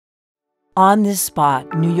On this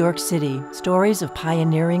spot, New York City, stories of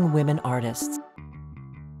pioneering women artists.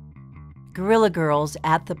 Guerrilla Girls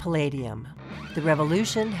at the Palladium. The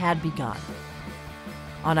revolution had begun.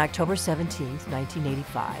 On October 17,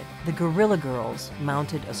 1985, the Guerrilla Girls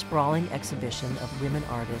mounted a sprawling exhibition of women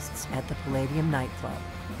artists at the Palladium Nightclub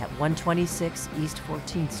at 126 East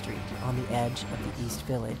 14th Street on the edge of the East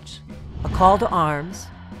Village. A call to arms,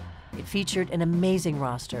 it featured an amazing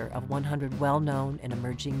roster of 100 well-known and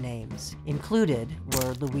emerging names. Included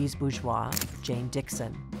were Louise Bourgeois, Jane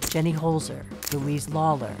Dixon, Jenny Holzer, Louise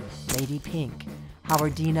Lawler, Lady Pink,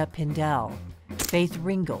 Howardina Pindell, Faith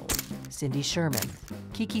Ringgold, Cindy Sherman,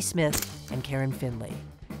 Kiki Smith, and Karen Finley.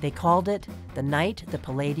 They called it the Night The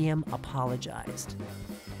Palladium Apologized.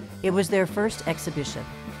 It was their first exhibition.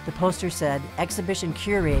 The poster said, "Exhibition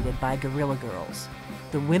curated by Guerrilla Girls,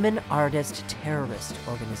 the Women Artist Terrorist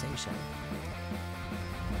Organization."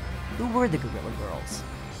 Who were the Guerrilla Girls?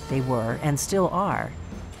 They were, and still are,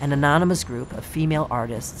 an anonymous group of female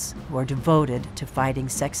artists who are devoted to fighting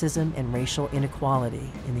sexism and racial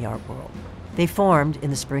inequality in the art world. They formed in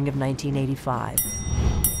the spring of 1985.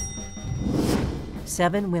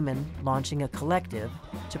 7 women launching a collective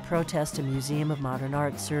to protest a Museum of Modern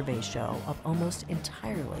Art survey show of almost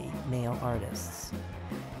entirely male artists.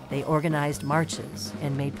 They organized marches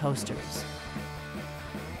and made posters.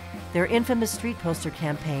 Their infamous street poster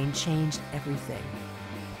campaign changed everything.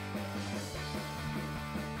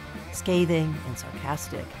 Scathing and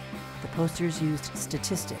sarcastic, the posters used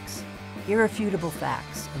statistics, irrefutable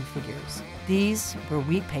facts and figures. These were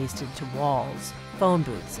wheat-pasted to walls, phone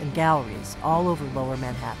booths, and galleries all over Lower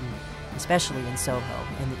Manhattan, especially in Soho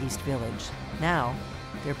and the East Village. Now,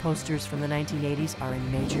 their posters from the 1980s are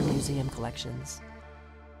in major museum collections.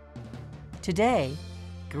 Today,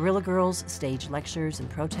 Guerrilla Girls stage lectures and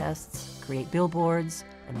protests, create billboards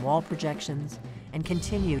and wall projections, and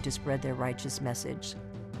continue to spread their righteous message.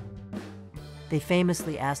 They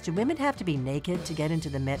famously asked, "Do women have to be naked to get into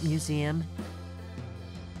the Met Museum?"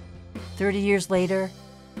 30 years later,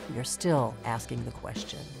 we are still asking the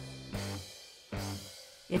question.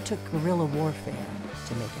 It took guerrilla warfare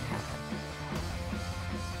to make it happen.